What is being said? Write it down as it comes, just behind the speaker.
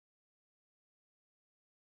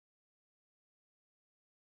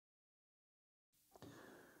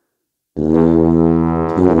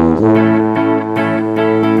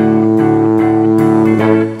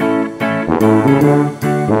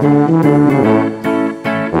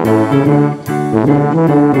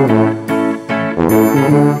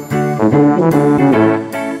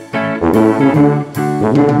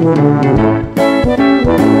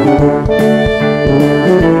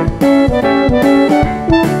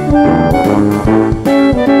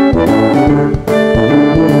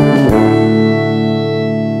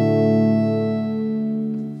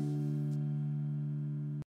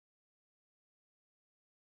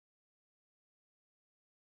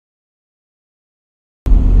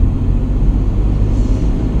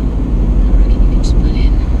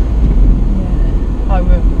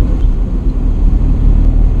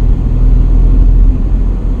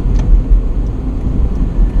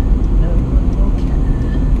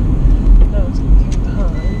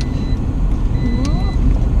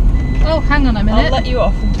Hang on a minute. I'll let you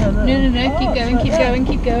off and turn around. No, keep going, keep going,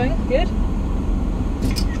 keep going. Good.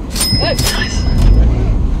 Go. Nice.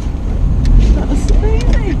 That was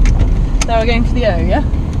amazing. Now we're going for the O, yeah?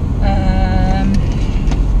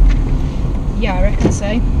 Yeah, I reckon so.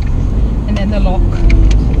 And then the lock.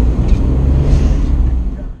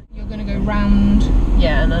 You're going to go round.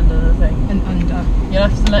 Yeah, and under the thing. And under. You'll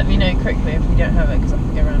have to let me know quickly if we don't have it, because I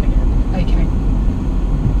can go round again. Okay.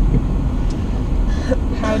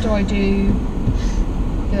 How do I do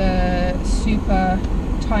the super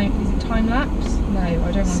time? Is it time lapse? No, I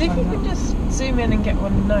don't want See if time you can lapse. just zoom in and get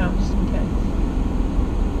one now, just in case.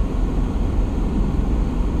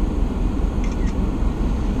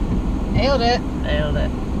 Nailed it. Nailed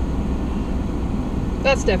it.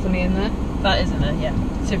 That's definitely in there. That is in there, yeah.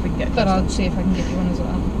 See if we can get But I'll see if I can get you one as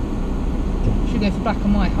well. Should we go for black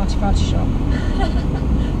and white, hearty farty shop?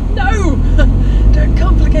 No! Don't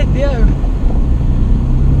complicate the O.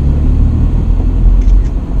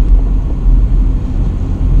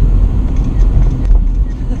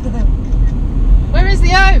 Where is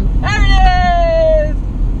the O? There it is!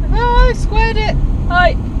 Oh, I squared it.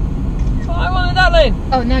 Hi. Oh, I wanted that lane.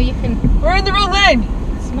 Oh, now you can We're in the wrong lane.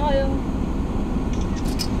 smile.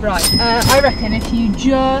 Right, I reckon if you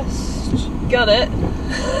just Got it.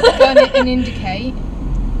 gun it and indicate,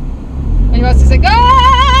 and you're about to say, go!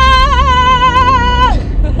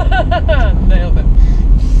 Nailed it.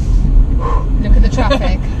 Look at the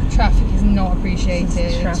traffic. Traffic is not appreciated.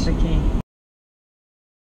 It's trafficy.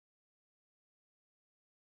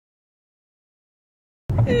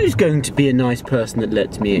 Who's going to be a nice person that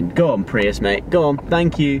lets me in? Go on, Prius, mate. Go on.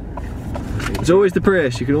 Thank you. It's always the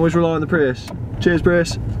Prius. You can always rely on the Prius. Cheers,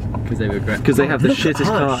 Prius. Because they regret. Because they have the shittest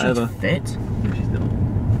car she's ever. Fit. No, she's not.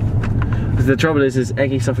 The trouble is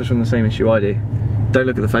Eggy suffers from the same issue I do. Don't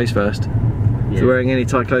look at the face first. Yeah. If you're wearing any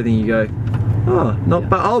tight clothing, you go, oh, not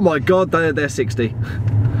bad. Oh my God, they're 60.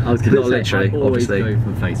 I was going to Not say, literally, I always obviously. go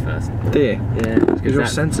for face first. Do you? Yeah. Because you're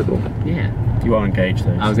sensible. Yeah. You are engaged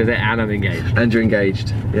though. I was going to say, and I'm engaged. And you're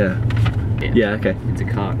engaged. Yeah. Yeah, okay. It's a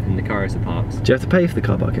car, and the car is the parks. Do you have to pay for the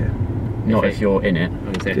car park here? Not if you're in it. I'm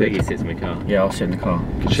going to say, I Good. think he sits in my car. Yeah, I'll sit in the car.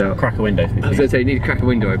 Good shout. Crack a window for me. I was going to say, you need to crack a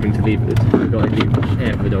window open to leave it. I've got to leave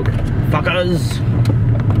air for the dog. Fuckers!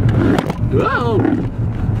 Whoa!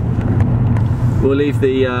 We'll leave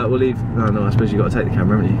the, oh no, I suppose you've got to take the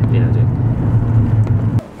camera, haven't you? Yeah, I do.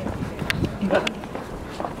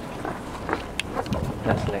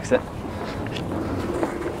 That's an exit.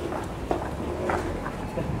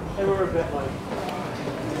 They were a bit like...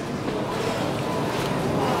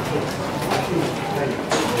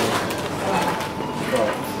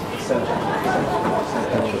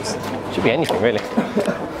 Should be anything really.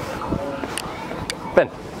 Ben.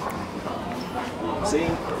 See?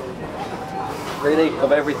 Really?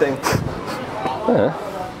 Of everything? Okay.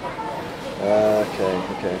 So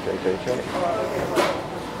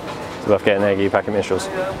we'll have to get an eggy packet minstrels.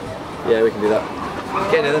 Yeah, we can do that.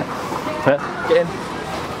 Get in then. Yeah. Get in.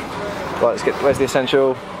 Right, let's get, where's the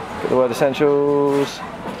essential? Get the word essentials.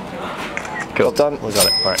 Cool. Well done. We got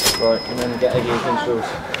it. Right. Right, and then get eggy essentials.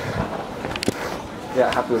 Yeah,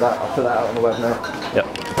 happy with that. I'll put that out on the web now. Yep.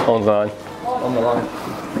 On the line. On the line.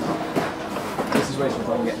 This is wasting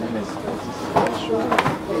time getting in this.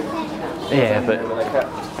 Yeah, but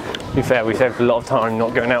to be fair, we saved a lot of time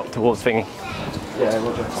not going out towards thingy. Yeah,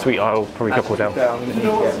 Roger. Sweet Isle, probably a couple down.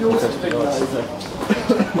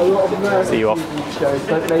 See you off. Shows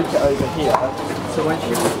don't make it over here. So once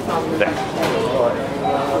you There.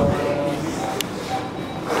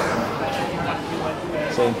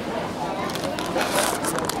 See.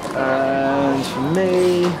 And for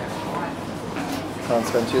me, can't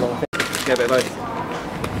spend too long thinking. Get a bit of both.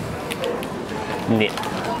 Nip.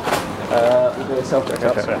 We'll do a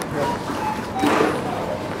self-checkout. Okay.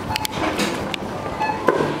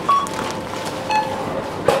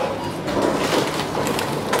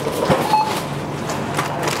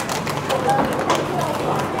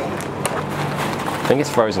 think it's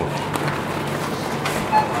frozen.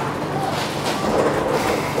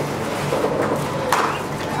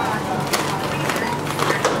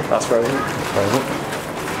 That's frozen. Frozen.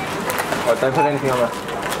 Right, don't put anything on there.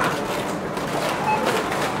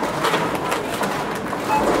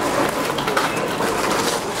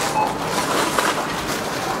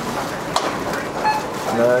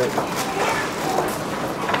 No.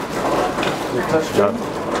 You touched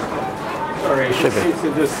it? Sorry, it Should be. seems to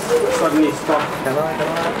just suddenly stop. Can I?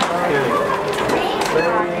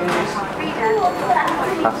 Please.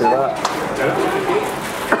 Happy with that?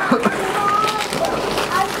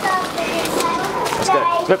 Let's go.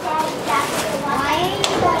 Flip.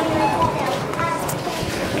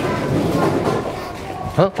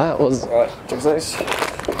 Oh, that was... Right, check this.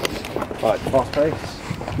 Right, fast pace.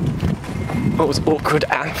 That was awkward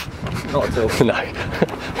and... Not at all. No.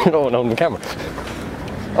 Not on the camera.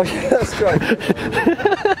 Oh yeah, that's great.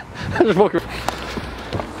 Just walking.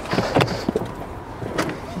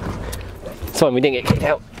 It's fine, we didn't get kicked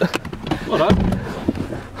out. Well done.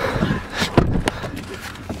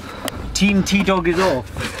 Team T-Dog is off.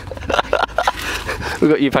 We've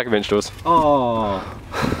got you a pack of minstrels. Oh,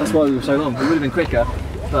 that's why we were so long. We would have been quicker,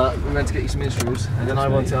 but we meant to get you some minstrels, and then I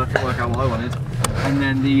couldn't work out what I wanted, and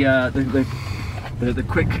then the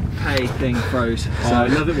quick pay thing froze. So I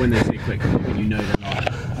love it when they say quick, but you know they're not.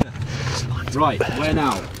 Right, where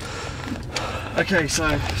now? Okay,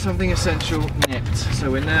 so something essential nipped.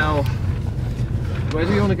 So we're now. Where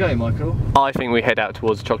do you want to go, Michael? I think we head out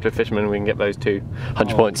towards the Chocolate Fisherman and we can get those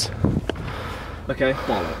 200 points. Okay.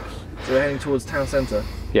 Bollocks. So we're heading towards town centre.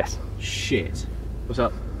 Yes. Shit. What's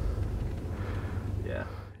up? Yeah.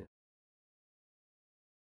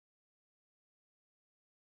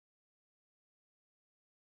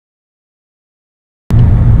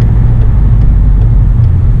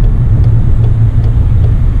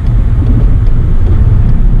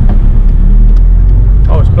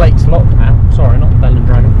 Oh, it's Blake's Lock now. Sorry, not Bell and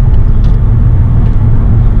Dragon.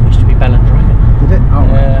 Used to be Bell and Dragon. Did it? Oh,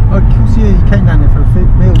 Yeah. oh, because you came down here for a few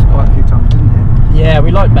meals quite a few times, didn't you? Yeah,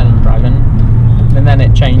 we like Bell and Dragon, and then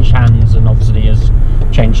it changed hands and obviously has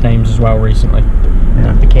changed names as well recently.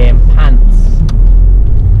 Yeah. It became Pants.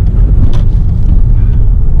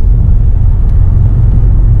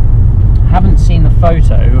 Haven't seen the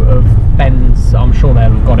photo of Ben's. I'm sure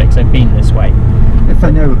they'll have got it because they've been this way. If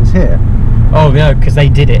they knew it was here. Oh no, because they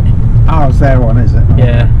did it. Oh, it's there on, is it?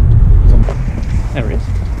 Yeah. There it is.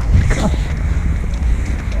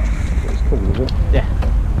 It's cool, is it? Yeah.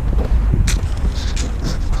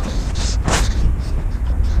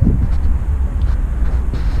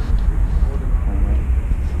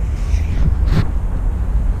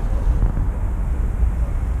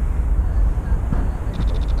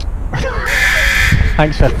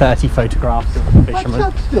 Thanks for 30 photographs of the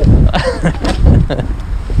fisherman.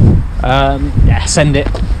 Yeah, send it.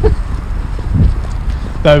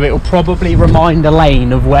 Though it'll probably remind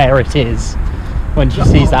Elaine of where it is when she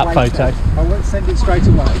sees that photo. I won't send it straight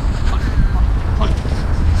away.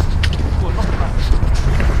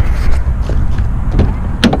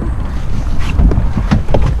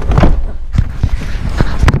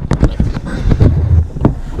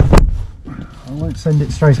 I won't send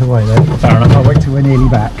it straight away then. Fair enough. I'll wait till we're nearly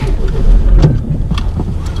back.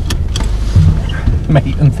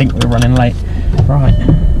 Make them think we're running late. Right.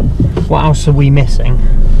 What else are we missing?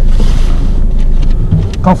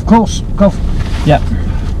 Golf course. Golf. Yep.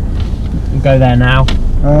 We'll go there now.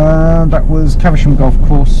 That was Caversham Golf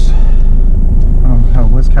Course. Oh,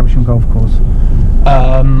 where's Caversham Golf Course?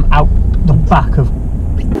 Out the back of.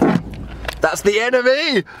 That's the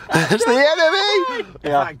enemy! That's the enemy!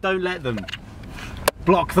 In fact, don't let them.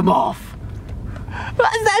 Block them off.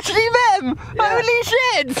 That's actually them! Holy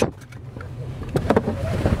shit!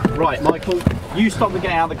 Right, Michael, you stop and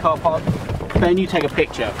get out of the car park. Ben, you take a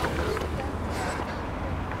picture.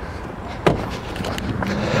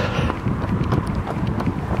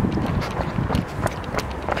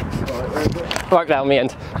 Right down the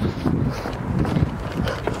end.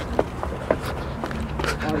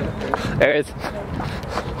 There it is.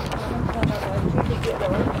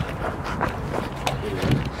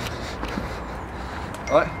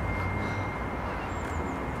 Right.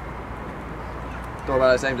 Don't worry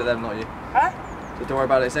about it, it's aimed at them, not you. Huh? So don't worry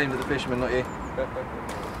about it, it's aimed at the fisherman, not you.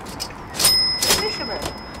 Fisherman?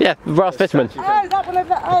 Yeah, brass fisherman. Oh, that one over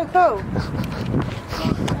there. Oh, cool.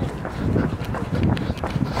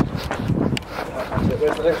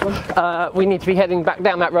 Where's the next one? We need to be heading back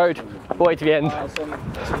down that road, all the way to the end.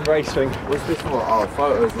 Some racing. What's this for? Oh,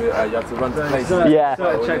 photos. You have to run to places. Yeah.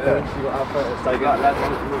 Check them. You got our photos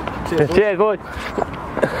taken. Cheers, boys.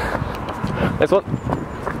 Next one.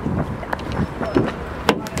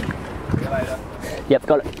 Yep,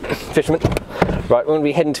 got it. Fisherman. Right, we're going to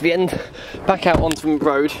be heading to the end, back out onto the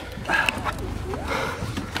road.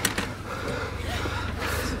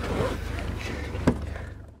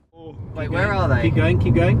 Wait, where are they? Keep going,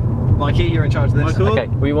 keep going. Mikey, you're in charge of this. Michael? Okay,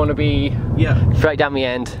 we want to be Yeah. straight down the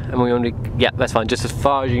end, and we want to, yeah, that's fine, just as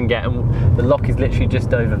far as you can get, and the lock is literally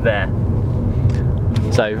just over there.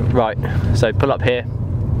 So, right, so pull up here.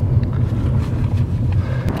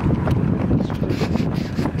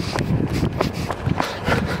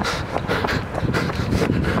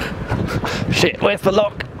 Shit, where's the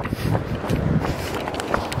lock?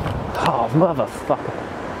 Oh, motherfucker.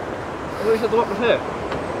 I thought you said the lock was here.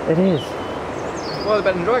 It is. Why the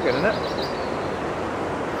Bed and Dragon, isn't it?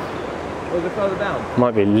 Or is it further down?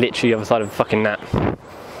 Might be literally the other side of the fucking net.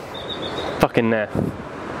 Fucking there.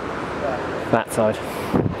 That side.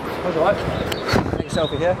 That's alright. Take a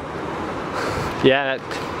selfie here. Yeah, that,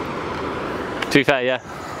 to be fair, yeah.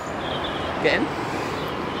 Get in.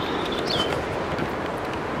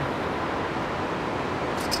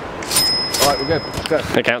 Alright, we're good. Let's go.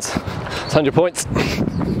 That counts. It's 100 points.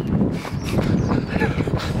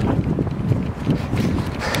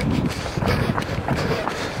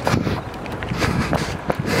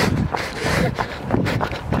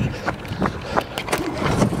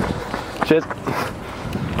 Cheers.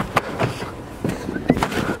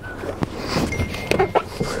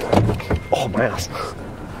 Oh my ass.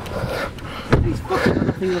 These fucking got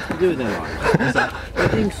nothing else to do with their life. They're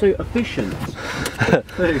being so efficient. Yeah,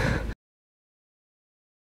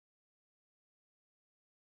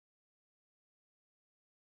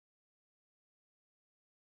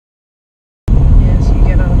 so you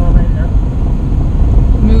get out of our lane now.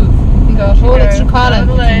 Move. You can go all Go extra car out of length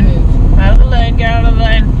the if you lane. move. Out of the lane, get out of the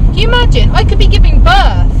lane. Can you imagine? I could be giving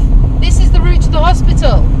birth. This is the route to the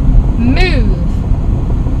hospital. Move.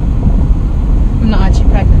 I'm not actually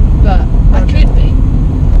pregnant, but I could be.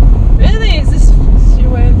 Really? Is this your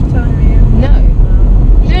way of telling me? No.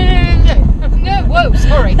 No, whoa,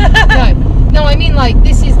 sorry. No, I mean like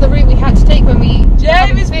this is the route we had to take when we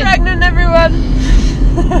Jane is pregnant, everyone.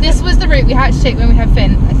 This was the route we had to take when we had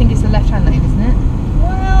Finn. I think it's the left-hand lane, isn't it?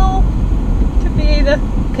 Well, could be either.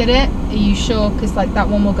 Could it? Are you sure? Because like that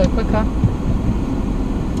one will go quicker.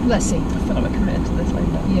 Let's see. I feel like we're committed to this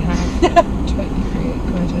lane now. You have totally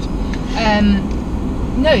committed.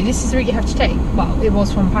 No, this is the route you have to take. Well, it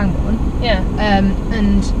was from Pangbourne. Yeah.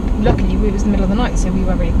 And luckily it was the middle of the night, so we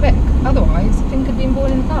were really quick. Otherwise, Finn could have been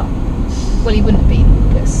born in the car. Well, he wouldn't have been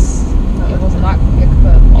because it wasn't that quick,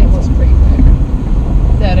 but it was pretty quick.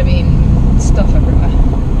 There'd have been stuff everywhere.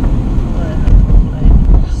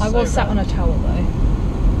 I was sat on a towel though.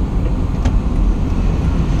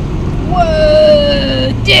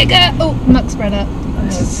 Whoa, digger! Oh, muck spreader.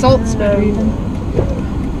 Salt spreader even.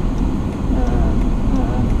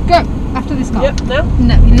 Go after this car. Yep. Now.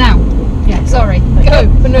 No, now. Yeah, sorry. Go.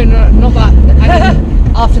 But no, not that. I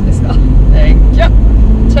mean, after this car. There you go.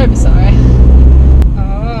 Terribly sorry.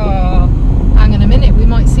 Oh, hang on a minute. We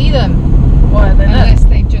might see them. Why are they there? Unless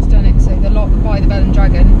they've just done it. So the lock by the Bell and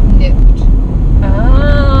Dragon nipped.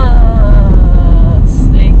 Ah,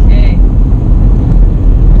 sneaky.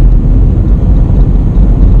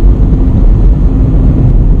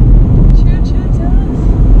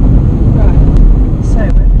 Right. So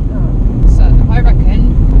where did we go? So I reckon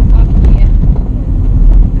up here.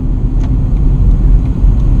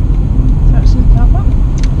 Is that actually the car park?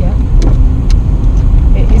 Yeah.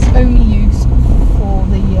 It is only used for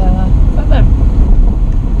the. Is that them?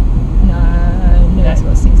 No, it's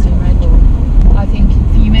got 16 reg. I think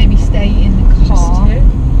if you maybe stay in the car.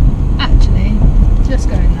 Actually, just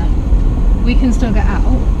go in there. We can still get out.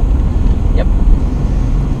 Yep.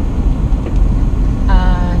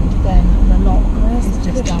 And then the lock is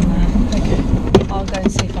just down there. Okay. I'll go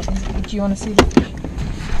and see if I can. Do you want to see the fish?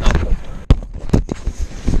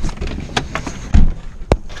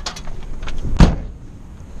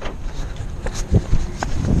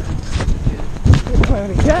 Where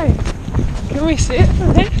we go? Can we see it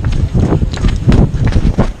from here?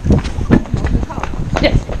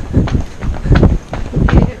 Yes.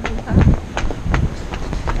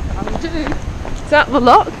 Is that the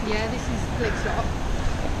lock? Yeah, this is Blake's lock.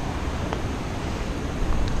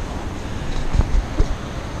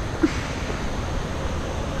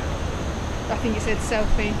 I think it said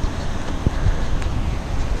selfie.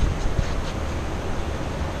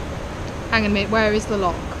 Hang on a minute, where is the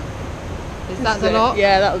lock? Is that the lock?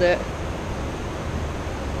 Yeah, that'll do it.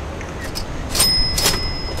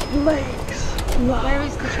 Lakes. Where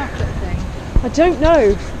is the chocolate thing? I don't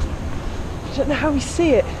know. I don't know how we see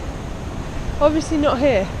it. Obviously not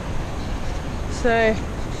here. So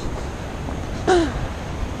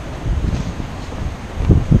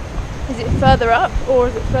Is it further up or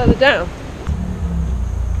is it further down?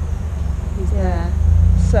 Yeah.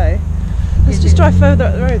 So, let's just drive further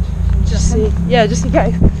up the road. Just see. Yeah, just in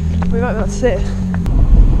case. We might be able to see it.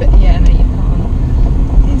 But yeah, no, you can't.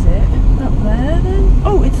 Is it up there then?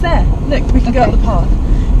 Oh, it's there. Look, we can go up the path.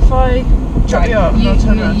 If I drop you up, I'll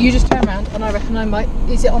turn around. You just turn around, and I reckon I might.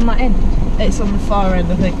 Is it on that end? It's on the far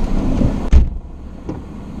end, I think.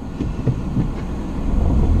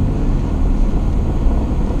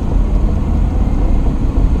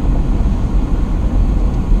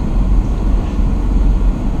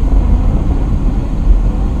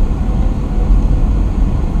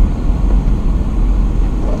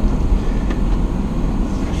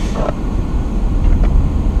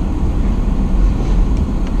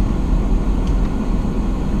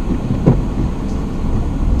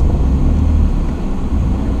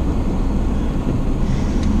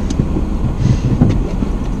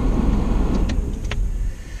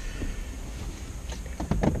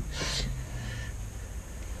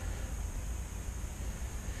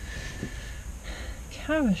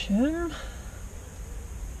 Caversham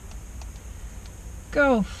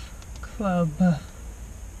Golf Club.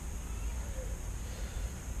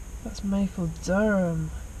 That's Maple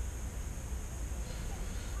Durham.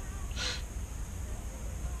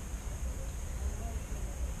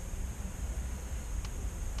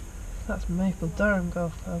 That's Maple Durham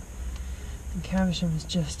Golf Club. And Caversham is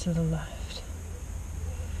just to the left.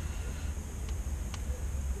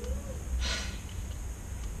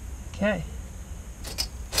 Okay.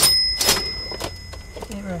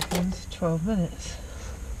 It reckons 12 minutes.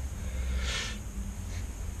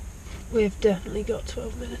 We've definitely got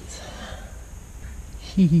 12 minutes.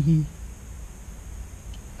 Hehehe.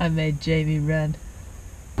 I made Jamie run.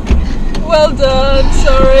 Well done,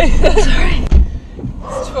 sorry. Sorry.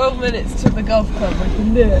 It's 12 minutes to the golf club, we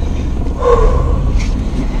can do it.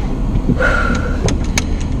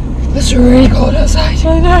 It's really cold outside.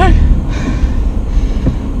 I know.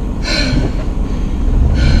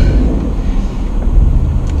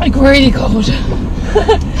 Like really cold.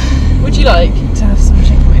 Would you like to have some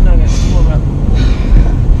chicken McNuggets to warm up?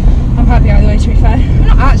 I'm happy either way, to be fair. I'm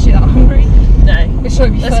not actually that hungry. No. It's sure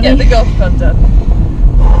be Let's funny. get the golf club done. And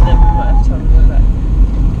then we might have time to go back.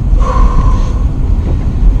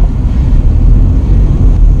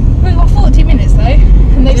 We've got 40 minutes though,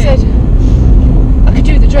 and they said I could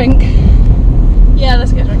do the drink. Yeah,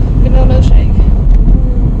 let's get a drink. Vanilla milkshake.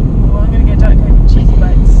 Ooh, I'm going to get Diet Coke and cheesy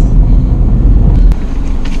bites.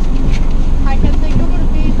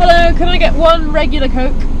 Hello, can I get one regular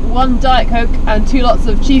Coke, one Diet Coke and 2 lots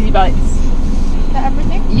of cheesy bites? Is that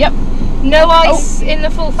everything? Yep. No ice in the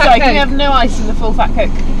full fat Sorry, Coke. can we have no ice in the full fat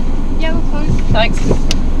Coke? Yeah, of course. Thanks.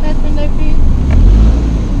 There's window please.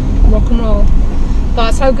 Rock and roll.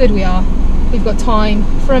 That's how good we are. We've got time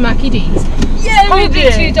for a Mackie D's. Yeah, It's probably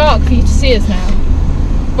too dark for you to see us now.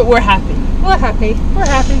 But we're happy. We're happy. We're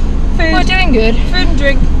happy. Food. We're doing good. Food and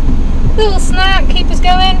drink. Little snack, keep us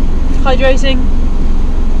going. Hydrating.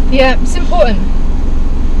 Yeah, it's important.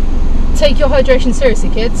 Take your hydration seriously,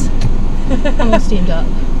 kids. I'm all steamed up.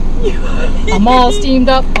 I'm all steamed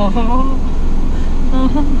up.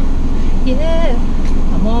 Yeah.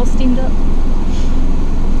 I'm all steamed up.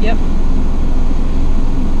 Yep.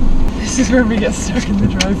 This is where we get stuck in the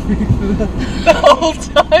drive-thru for the whole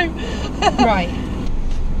time. Right.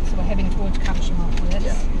 So we're heading towards Caversham after this.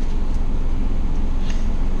 Yeah.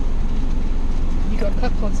 You got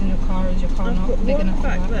cup plugs in your car, or is your car I've not got big one enough for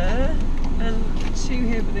back that? there and 2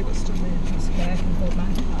 here, but they've got stuff in. That's okay, I can hold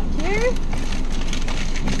mine. Here.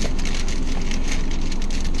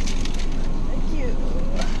 Thank you.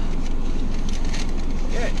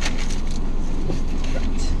 Good.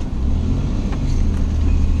 Right.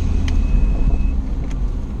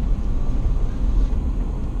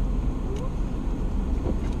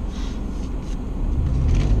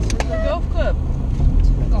 To the golf club. To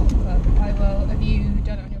the golf club. I will. Have you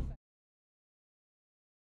done it on your phone?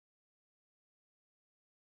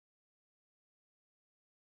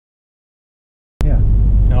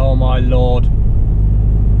 Oh my lord.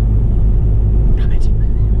 Damn it.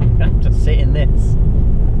 I'm gonna have to sit in this.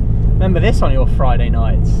 Remember this on your Friday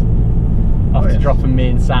nights? After dropping me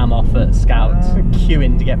and Sam off at Scouts,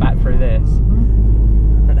 queuing to get back through this.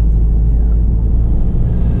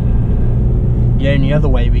 The only other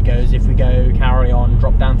way we go is if we go carry on,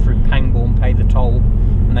 drop down through Pangbourne, pay the toll,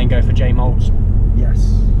 and then go for J Moulds.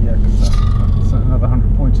 Yes, yeah, because that's another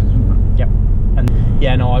 100 pointers, isn't it? Yep. And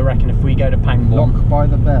yeah, no, I reckon if we go to Pangbourne. Lock by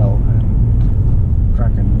the Bell and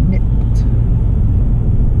Dragon Knit.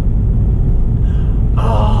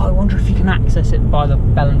 Oh, I wonder if you can access it by the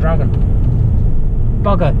Bell and Dragon.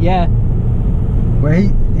 Bugger, yeah. Well,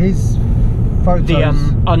 his photos. The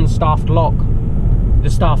unstaffed lock. The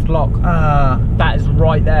staffed lock. That is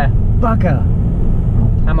right there. Bugger.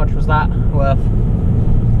 How much was that worth?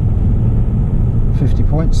 50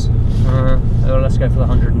 points. Well, let's go for the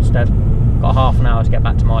 100 instead. Got half an hour to get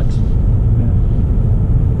back to Mike's.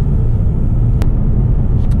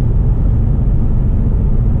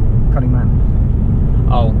 Cunning man.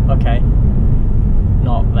 Oh, okay.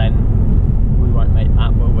 Not then. We won't make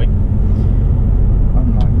that, will we?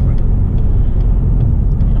 Unlikely.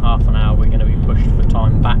 In half an hour, we're going to be pushed for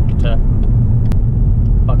time back to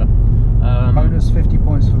bugger. Bonus 50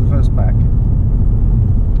 points for the first back.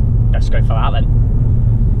 Let's go for that then.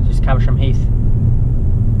 This is Caversham Heath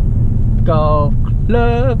Golf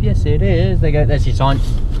Club. Yes, it is. There you go. There's your sign.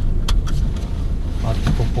 I'll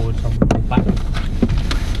just pull forward, so I'll pull back.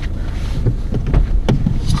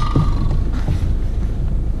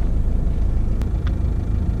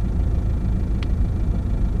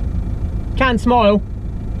 Can smile.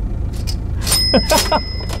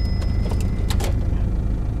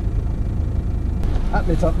 That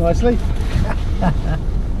lit up nicely.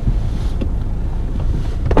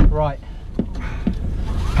 Right.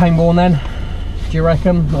 Paintball then, do you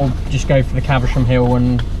reckon? Or just go for the Caversham Hill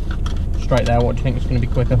and straight there? What do you think is going to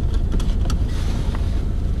be quicker?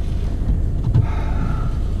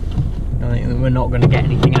 I think that we're not going to get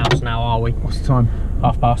anything else now, are we? What's the time?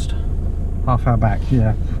 past. Half hour back,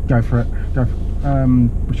 yeah. Go for it. Go for,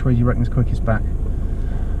 which way do you reckon is quickest back?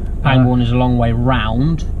 Pangbourne is a long way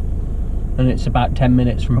round, and it's about 10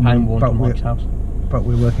 minutes from Pangbourne to Mike's house. But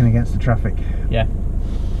we're working against the traffic. Yeah.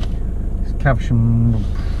 Caversham,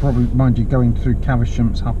 probably, mind you, going through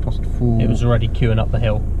Caversham's 4:30. It was already queuing up the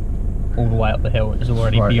hill, all the way up the hill. It was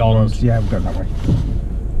already beyond. Yeah, we'll go that way.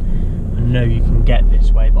 I know you can get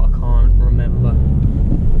this way, but I can't remember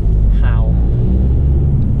how.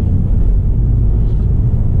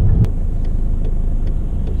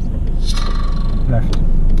 Left.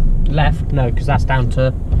 Left? No, because that's down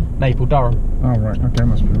to Maple Durham. Oh right, okay,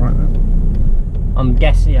 must be right then. I'm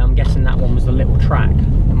guessing that one was the little track.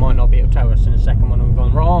 It might not be able to tell us in the second one we've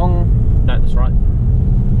gone wrong. No, that's right.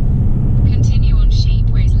 Continue on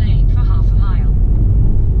Sheepways Lane for half a mile.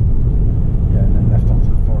 Yeah, and then left onto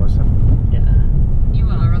the 407. Yeah. You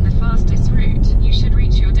are on the fastest route. You should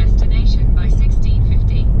reach your destination by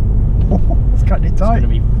 16:15. It's cutting it It's tight. going to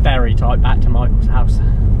be very tight back to Michael's house.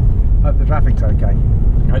 Hope the traffic's okay.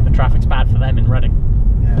 I hope the traffic's bad for them in Reading.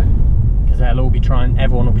 Yeah. Because they'll all be trying,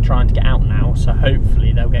 everyone will be trying to get out now, so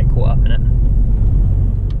hopefully they'll get caught up in it.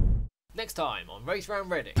 Next time on Race Round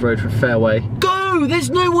Reading. Road for fairway. Go! There's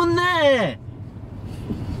no one there!